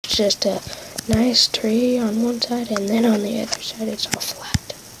just a nice tree on one side, and then on the other side it's all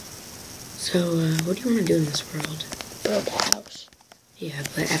flat. So, what do you want to do in this world? Build a house. Yeah,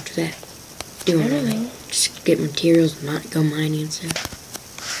 but after that, do you want I to don't know. just get materials and not go mining and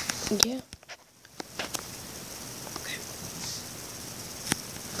stuff? Yeah. Okay.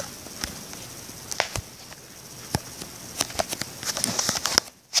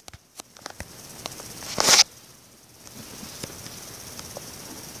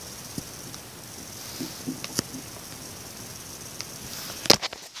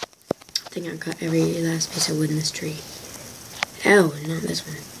 I think I got every last piece of wood in this tree. Oh, and not this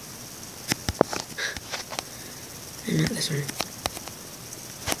one. And not this one.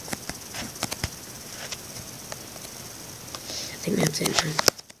 I think that's it now.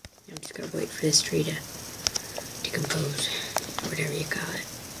 I'm just gonna wait for this tree to decompose. Whatever you call it.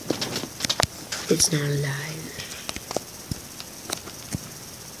 It's not alive.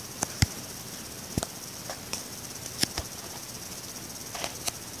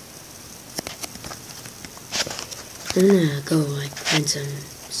 I'm gonna go, like, find some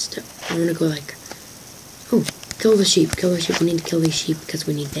stuff. I'm gonna go, like, oh, kill the sheep. Kill the sheep. We need to kill these sheep because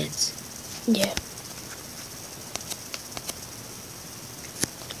we need beds. Yeah.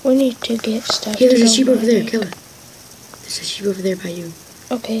 We need to get stuff. Hey, there's to a go sheep over there. mining. Kill it. There's a sheep over there by you.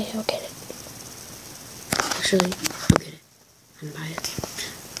 Okay, I'll get it. Actually, I'll get it. I'm by it.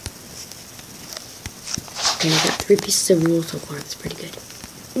 Okay, I got 3 pieces of wool so far. That's pretty good.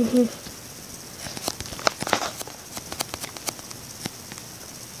 Mhm.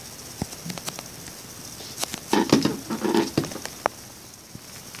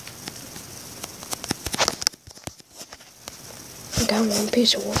 I got 1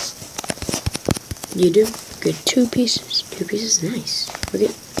 piece of wool. You do? Good. 2 pieces. 2 pieces? Nice. We're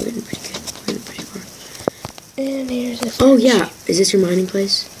getting pretty good. We're getting pretty far. And here's the Oh, first yeah. Is this your mining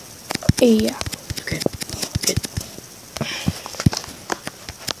place? sheep. Yeah. Okay. Good.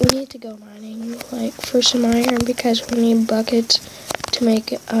 We need to go mining, like, for some iron because we need buckets to make,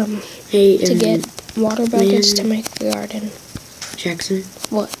 Hey, to get water buckets to make a garden. Jackson?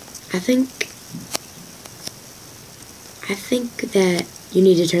 What? I think that you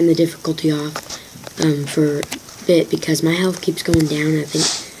need to turn the difficulty off for a bit because my health keeps going down.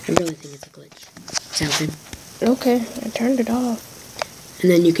 I really think it's a glitch. Is that okay? Okay, I turned it off. And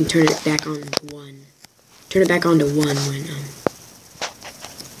then you can turn it back on to 1. Turn it back on to 1 when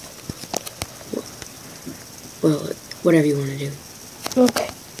well, whatever you want to do. Okay.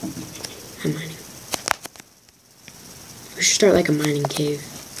 I'm mining. We should start like a mining cave.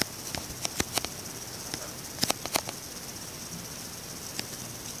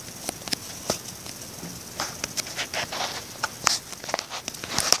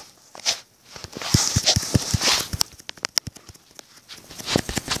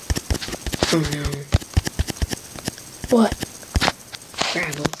 Oh no. What?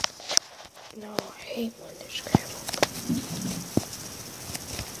 Gravel. No, I hate when there's gravel.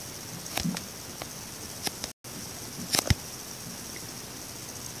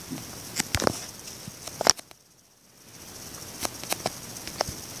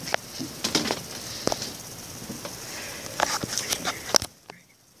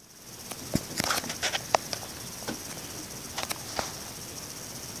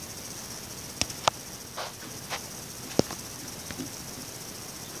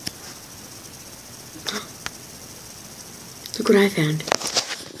 Look what I found.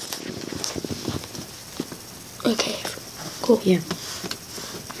 Okay, cool. Yeah.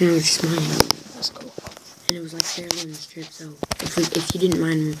 And I was just mining. That's cool. And it was like barely in the strip, so if you didn't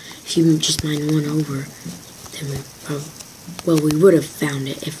mine, if you just mined 1 over, then we probably, well, we would have found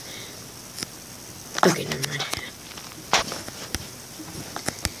it if, okay, never mind.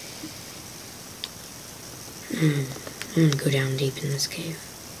 I'm gonna go down deep in this cave.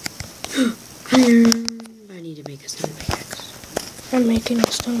 Iron! I need to make a stone pickaxe. I'm making a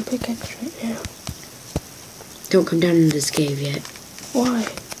stone pickaxe right now. Don't come down into this cave yet, Why?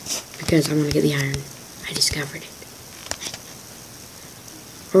 because I want to get the iron. I discovered it.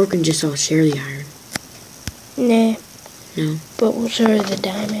 Or we can just all share the iron. Nah, No? but we'll share the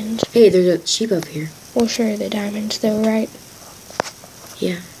diamonds. Hey, there's a sheep up here. We'll share the diamonds though, right?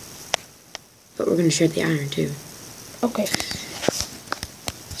 Yeah. But we're gonna share the iron too. Okay,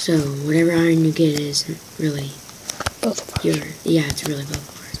 So, whatever iron you get isn't really both of us. yeah, it's really both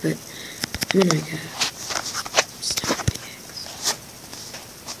of ours, but I'm gonna make a stone pickaxe.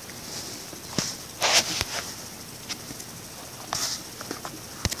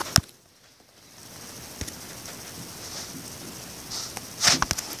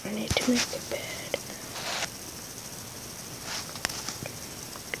 I need to make a bed.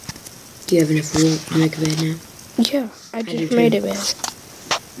 Do you have enough wool to make a bed now? Yeah, I do just too. made a bed.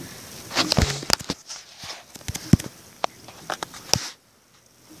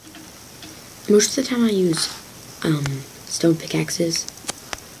 Most of the time I use stone pickaxes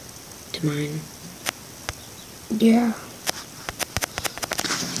to mine. Yeah.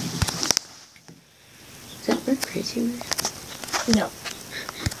 Is that bird crazy? No.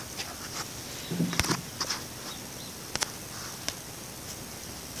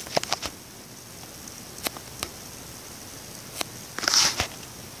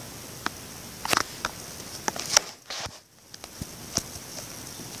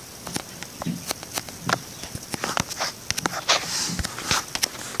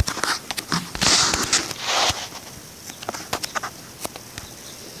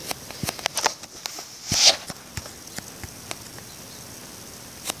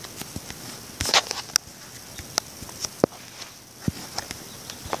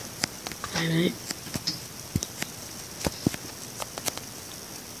 Alright.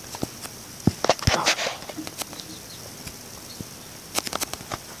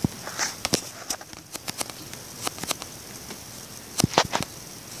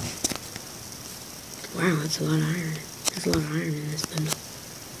 Wow, that's a lot of iron. There's a lot of iron in this bundle.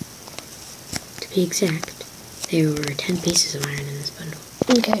 To be exact, there were 10 pieces of iron in this bundle.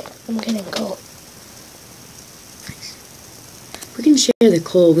 Okay, I'm getting coal. Nice. We can share the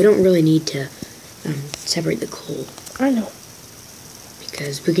coal. We don't really need to separate the coal. I know.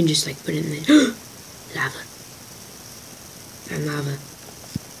 Because we can just like put it in the lava. And lava.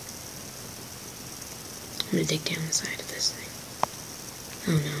 I'm gonna dig down the side of this thing.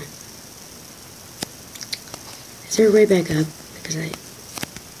 Oh no. Is there a way back up? Because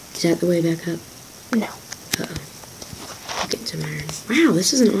is that the way back up? No. Uh-oh. I'm getting some iron. Wow,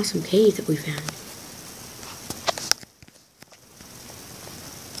 this is an awesome cave that we found.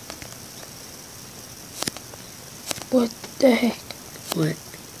 What the heck? What?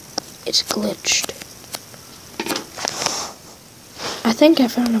 It's glitched. I think I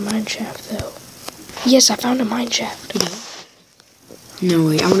found a mine shaft, though. Yes, I found a mine shaft. No,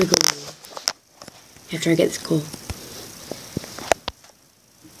 wait, I want to go after I get this coal.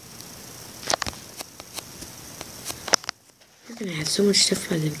 We're going to have so much stuff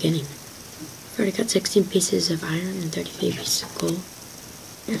by the beginning. I've already got 16 pieces of iron and 33 pieces of coal.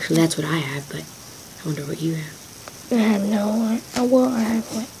 Actually, that's what I have, but I wonder what you have. I have no... well, I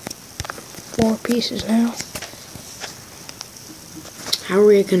have like 4 pieces now. How are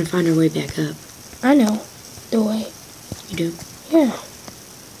we going to find our way back up? I know the way. You do? Yeah.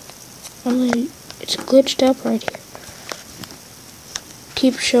 It's glitched up right here.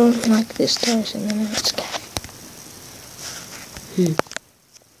 Keep showing like the stars in the night sky.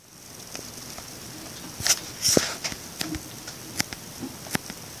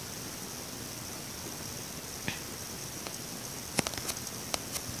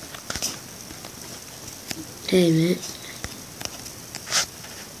 Hey, man.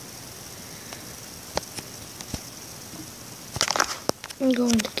 I'm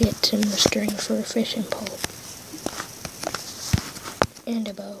going to get some string for a fishing pole. And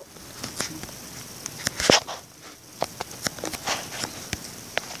a bow.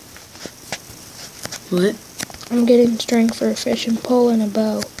 What? I'm getting string for a fishing pole and a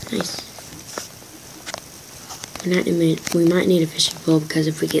bow. Nice. We might need a fishing pole because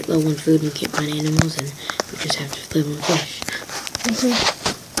if we get low on food and we can't find animals, then we just have to live on fish.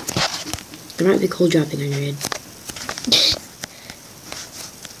 There might be coal dropping on your head.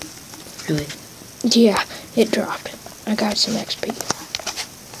 Really? Yeah, it dropped. I got some XP.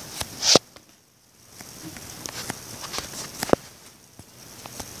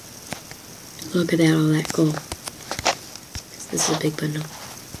 Look at that, all that coal. This is a big bundle.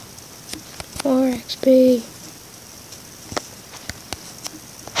 More XP.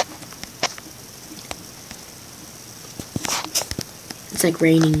 It's like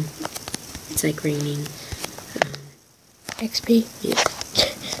raining. It's like raining. XP? Yeah.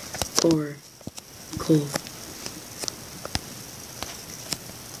 Or coal.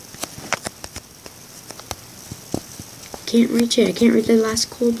 Can't reach it. I can't reach the last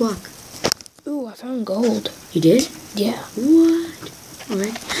coal block. Ooh, I found gold. You did? Yeah. What?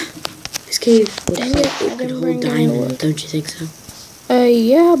 Alright. This cave looks Dang like it, it I could didn't hold bring any diamonds, wood. don't you think so?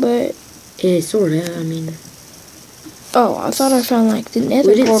 Yeah, but... Sorta, I mean... Oh, I thought I found, like, the nether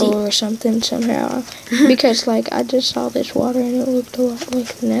We didn't portal see- or something somehow. Because, like, I just saw this water and it looked a lot like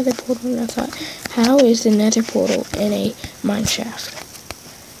the nether portal. And I thought, how is the nether portal in a mine shaft?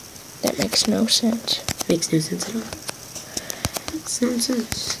 That makes no sense. Makes no sense at all. It's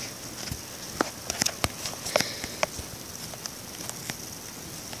nonsense.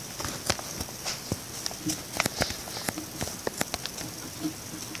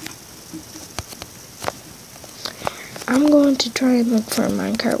 I'm going to try and look for a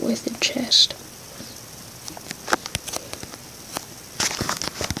minecart with a chest.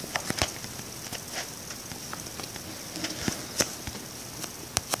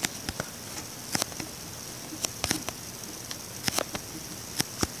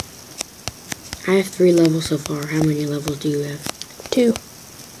 I have 3 levels so far. How many levels do you have? 2.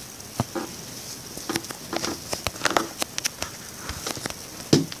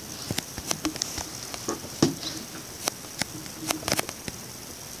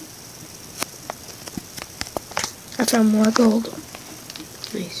 I found more gold.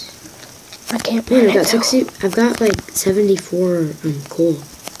 Nice. I can't Man, find I've got it though. 60. I've got like 74 coal.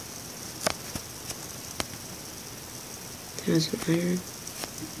 1,000 iron.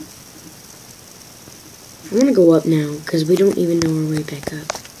 I want to go up now because we don't even know our way back up.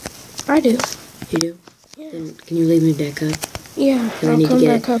 I do. You do? Yeah. Then can you lead me back up? Yeah, I I'll need to come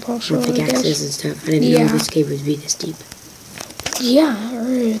get back up also, more I pickaxes guess. and stuff. I didn't Yeah. know this cave would be this deep. Yeah,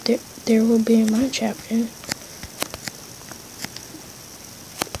 or there will be a mine shaft in it.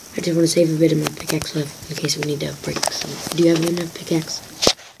 I just want to save a bit of my pickaxe left in case we need to break some. Do you have enough pickaxe?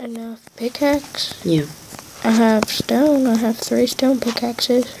 Enough pickaxe? Yeah. I have stone. I have 3 stone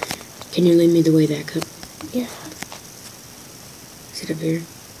pickaxes. Can you lead me the way back up? Yeah. Is it up here?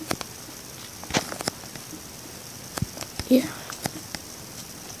 Yeah.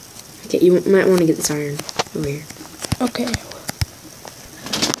 Okay, you might want to get this iron over here. Okay.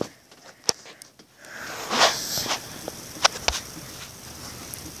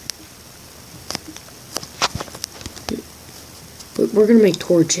 We're gonna make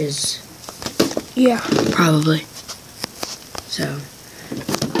torches. Yeah. Probably. So,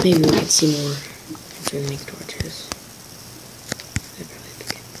 maybe we can see more after we make torches. That'd probably be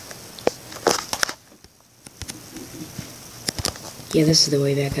good. Yeah, this is the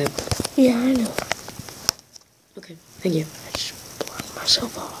way back up. Yeah, I know. Okay, thank you. I just blocked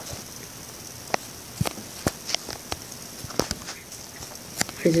myself off.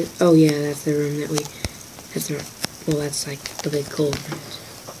 What is it? Oh yeah, that's the room that we... That's not... Well, that's like the big gold rooms.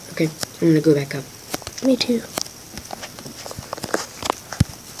 Okay, I'm gonna go back up. Me too.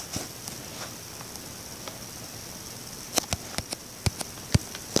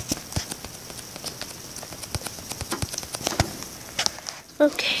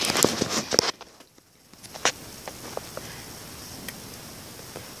 Okay.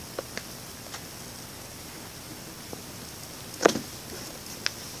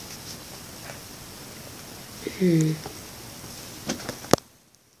 Hmm.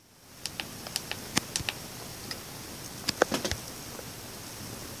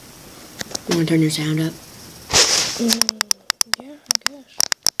 You wanna turn your sound up? Yeah, I guess.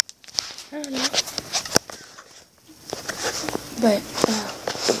 I don't know. But,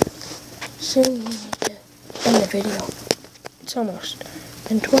 soon we need to end the video. It's almost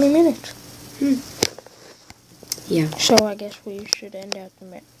been 20 minutes. Yeah. So I guess we should end out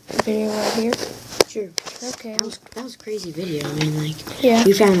the video right here. Sure. Okay. That was a crazy video. I mean, like, Yeah.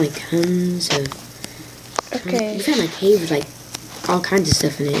 we found like tons of... Okay. We found like caves, like all kinds of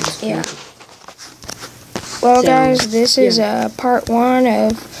stuff in it. It was Yeah. crazy. Well, So, guys, this is part 1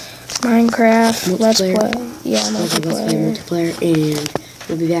 of Minecraft Let's Multiplayer. Play. Yeah, Let's play multiplayer, and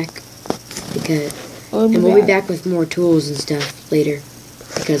we'll be back because we'll be back with more tools and stuff later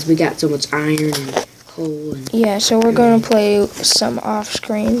because we got so much iron and coal and Yeah, so we're gonna play some off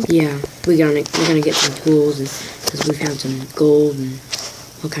screen. yeah, we're gonna get some tools and because we found some gold and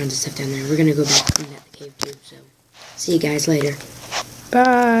all kinds of stuff down there. We're gonna go back and clean out the cave too. So see you guys later.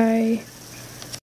 Bye.